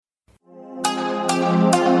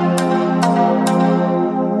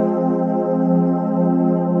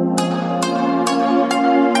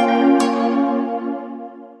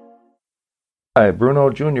Hi, Bruno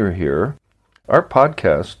Jr. here. Our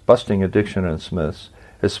podcast, Busting Addiction and Smiths,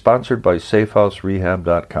 is sponsored by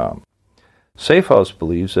SafeHouseRehab.com. SafeHouse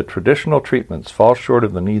believes that traditional treatments fall short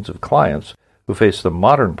of the needs of clients who face the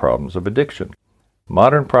modern problems of addiction.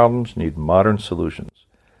 Modern problems need modern solutions.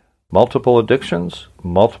 Multiple addictions,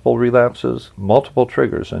 multiple relapses, multiple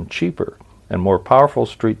triggers, and cheaper and more powerful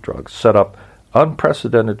street drugs set up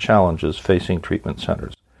unprecedented challenges facing treatment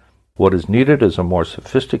centers. What is needed is a more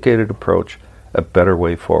sophisticated approach, a better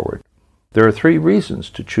way forward. There are 3 reasons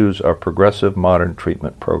to choose our progressive modern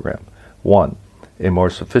treatment program. 1, a more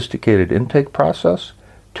sophisticated intake process.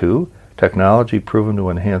 2, technology proven to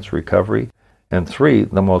enhance recovery. And 3,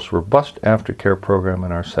 the most robust aftercare program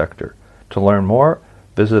in our sector. To learn more,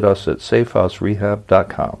 visit us at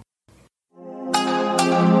SafeHouseRehab.com.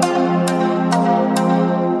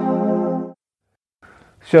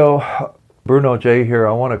 So, Bruno J. here.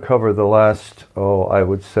 I want to cover the last, I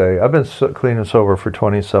would say, I've been clean and sober for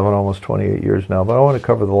 27, almost 28 years now, but I want to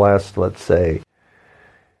cover the last, let's say,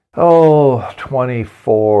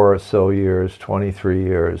 24 or so years, 23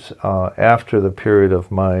 years, after the period of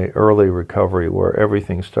my early recovery where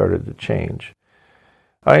everything started to change.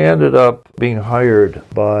 I ended up being hired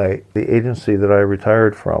by the agency that I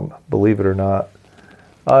retired from, believe it or not.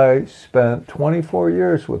 I spent 24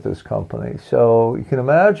 years with this company. So you can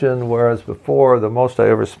imagine, whereas before the most I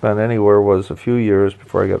ever spent anywhere was a few years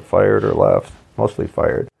before I got fired or left, mostly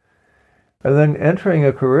fired. And then entering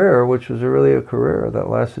a career, which was really a career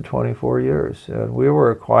that lasted 24 years. And we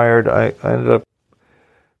were acquired. I ended up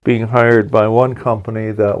being hired by one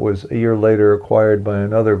company that was a year later acquired by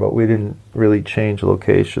another, but we didn't really change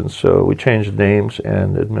locations. So we changed names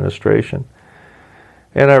and administration.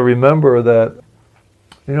 And I remember that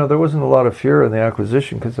there wasn't a lot of fear in the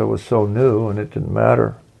acquisition because I was so new and it didn't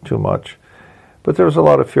matter too much. But there was a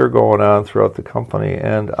lot of fear going on throughout the company.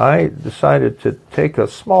 And I decided to take a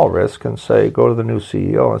small risk and go to the new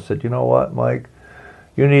CEO. I said, you know what, Mike,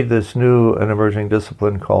 you need this new and emerging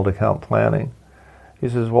discipline called account planning. He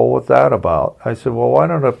says, well, what's that about? I said, well, why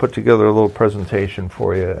don't I put together a little presentation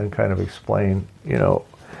for you and kind of explain,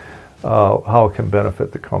 how it can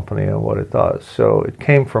benefit the company and what it does. So it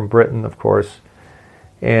came from Britain, of course.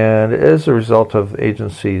 And as a result of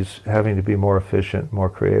agencies having to be more efficient, more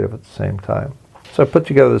creative at the same time. So I put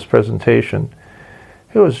together this presentation.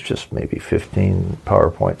 It was just maybe 15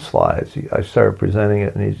 PowerPoint slides. I started presenting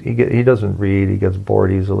it, and he doesn't read. He gets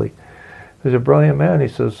bored easily. He's a brilliant man. He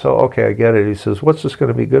says, so, okay, I get it. He says, what's this going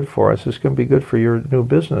to be good for? I said, it's going to be good for your new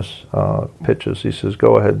business pitches. He says,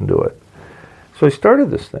 go ahead and do it. So I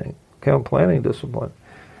started this thing, account planning discipline.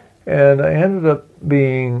 And I ended up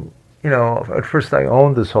being... at first I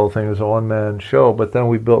owned this whole thing as a one-man show, but then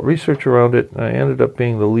we built research around it, and I ended up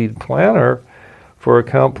being the lead planner for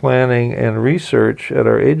account planning and research at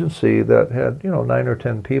our agency that had, 9 or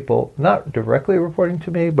 10 people, not directly reporting to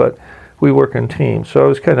me, but we work in teams. So I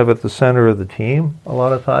was kind of at the center of the team a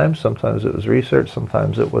lot of times. Sometimes it was research,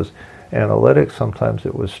 sometimes it was analytics, sometimes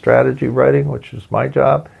it was strategy writing, which is my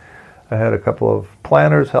job. I had a couple of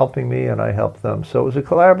planners helping me, and I helped them. So it was a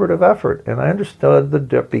collaborative effort, and I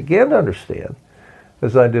began to understand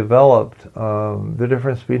as I developed the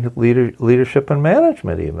difference between leadership and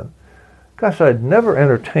management even. Gosh, I'd never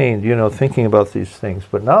entertained, thinking about these things,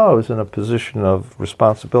 but now I was in a position of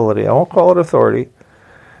responsibility. I won't call it authority.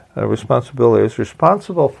 Responsibility. I was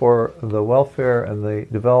responsible for the welfare and the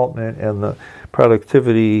development and the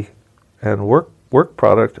productivity and work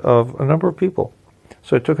product of a number of people.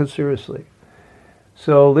 So I took it seriously.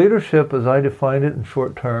 So leadership, as I define it in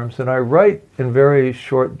short terms, and I write in very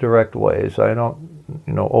short, direct ways. I don't,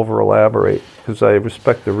 over-elaborate because I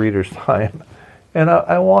respect the reader's time. And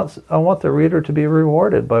I want the reader to be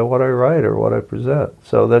rewarded by what I write or what I present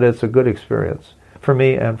so that it's a good experience for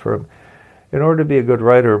me and for him. In order to be a good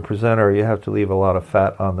writer and presenter, you have to leave a lot of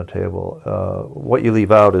fat on the table. What you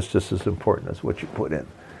leave out is just as important as what you put in.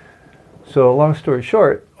 So long story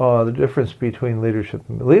short, the difference between leadership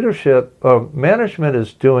and management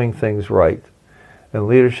is doing things right, and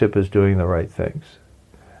leadership is doing the right things.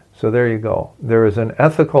 So there you go. There is an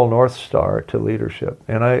ethical North Star to leadership,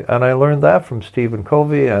 and I learned that from Stephen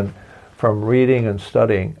Covey and from reading and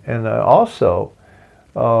studying, and I also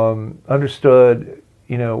understood,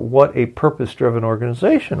 what a purpose-driven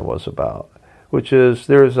organization was about, which is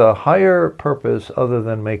there's a higher purpose other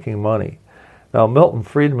than making money. Now, Milton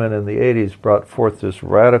Friedman in the 80s brought forth this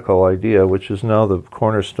radical idea, which is now the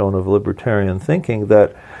cornerstone of libertarian thinking,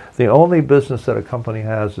 that the only business that a company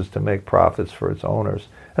has is to make profits for its owners.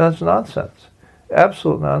 And that's nonsense.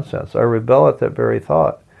 Absolute nonsense. I rebel at that very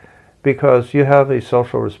thought. Because you have a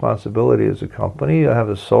social responsibility as a company, you have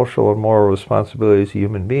a social and moral responsibility as a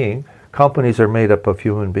human being, companies are made up of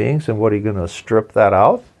human beings, and what are you going to strip that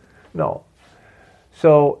out? No.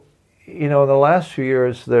 So, in the last few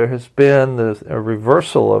years, there has been a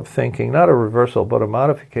reversal of thinking, not a reversal, but a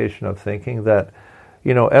modification of thinking that,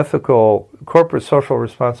 ethical corporate social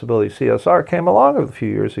responsibility, CSR, came along a few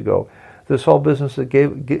years ago. This whole business of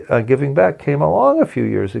giving back came along a few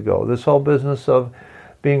years ago. This whole business of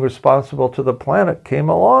being responsible to the planet came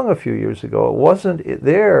along a few years ago. It wasn't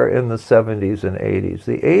there in the 70s and 80s.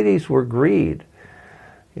 The 80s were greed.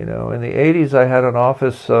 In the 80s, I had an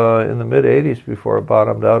office in the mid-80s before it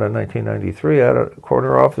bottomed out in 1993. I had a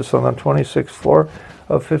corner office on the 26th floor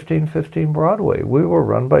of 1515 Broadway. We were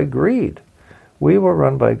run by greed. We were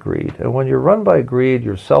run by greed. And when you're run by greed,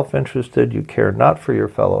 you're self-interested. You care not for your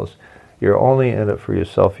fellows. You're only in it for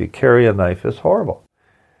yourself. You carry a knife. It's horrible.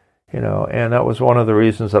 And that was one of the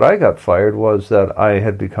reasons that I got fired, was that I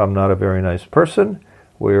had become not a very nice person.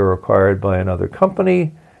 We were acquired by another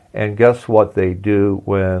company. And guess what they do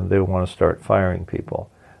when they want to start firing people?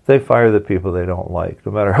 They fire the people they don't like,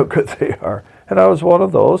 no matter how good they are. And I was one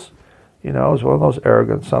of those. I was one of those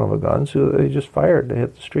arrogant son of a guns who they just fired. They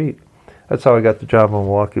hit the street. That's how I got the job in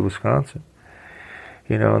Milwaukee, Wisconsin.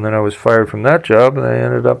 And then I was fired from that job, and I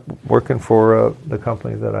ended up working for the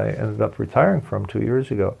company that I ended up retiring from 2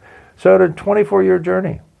 years ago. So I had a 24-year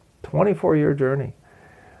journey.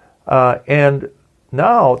 And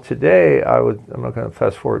now, today, I'm not going to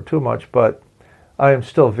fast forward too much, but I am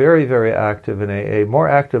still very, very active in AA, more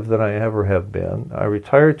active than I ever have been. I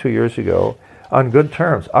retired 2 years ago on good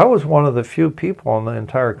terms. I was one of the few people in the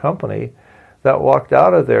entire company that walked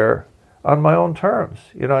out of there on my own terms.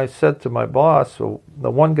 I said to my boss, so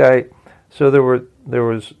the one guy, so there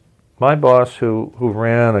was my boss who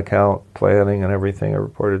ran account planning and everything. I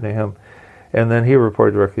reported to him. And then he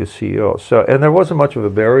reported directly to the CEO. So, and there wasn't much of a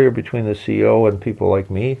barrier between the CEO and people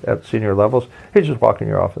like me at senior levels. He'd just walk in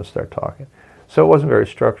your office and start talking. So it wasn't very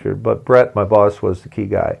structured. But Brett, my boss, was the key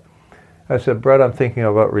guy. I said, Brett, I'm thinking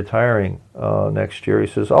about retiring next year. He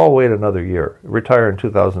says, I'll wait another year. Retire in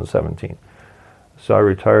 2017. So I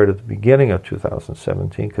retired at the beginning of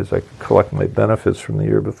 2017 because I could collect my benefits from the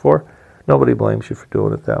year before. Nobody blames you for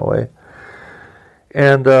doing it that way.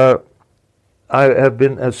 And I have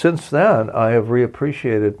been, since then, I have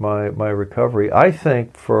reappreciated my recovery. I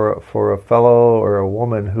think for a fellow or a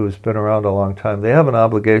woman who's been around a long time, they have an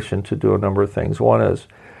obligation to do a number of things. One is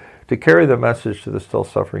to carry the message to the still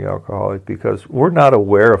suffering alcoholic, because we're not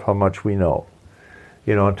aware of how much we know.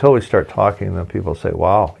 Until we start talking, then people say,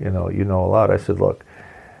 wow, you know a lot. I said, look,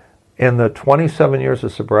 in the 27 years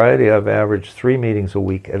of sobriety, I've averaged 3 meetings a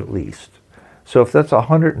week at least. So if that's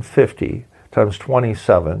 150 times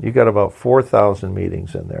 27, you got about 4,000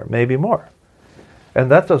 meetings in there, maybe more.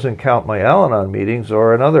 And that doesn't count my Al-Anon meetings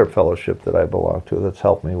or another fellowship that I belong to that's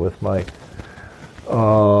helped me with my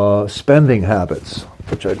spending habits,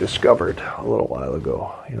 which I discovered a little while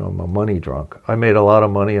ago. I'm a money drunk. I made a lot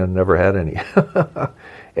of money and never had any.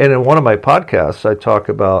 And in one of my podcasts, I talk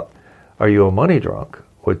about, are you a money drunk?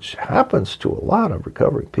 Which happens to a lot of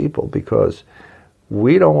recovering people because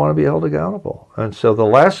we don't want to be held accountable. And so the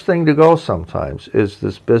last thing to go sometimes is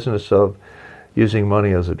this business of using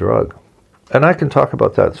money as a drug. And I can talk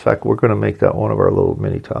about that. In fact, we're going to make that one of our little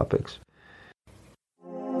mini topics.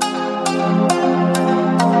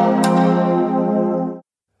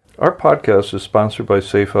 Our podcast is sponsored by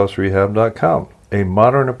SafeHouseRehab.com, a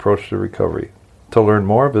modern approach to recovery. To learn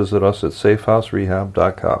more, visit us at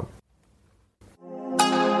SafeHouseRehab.com.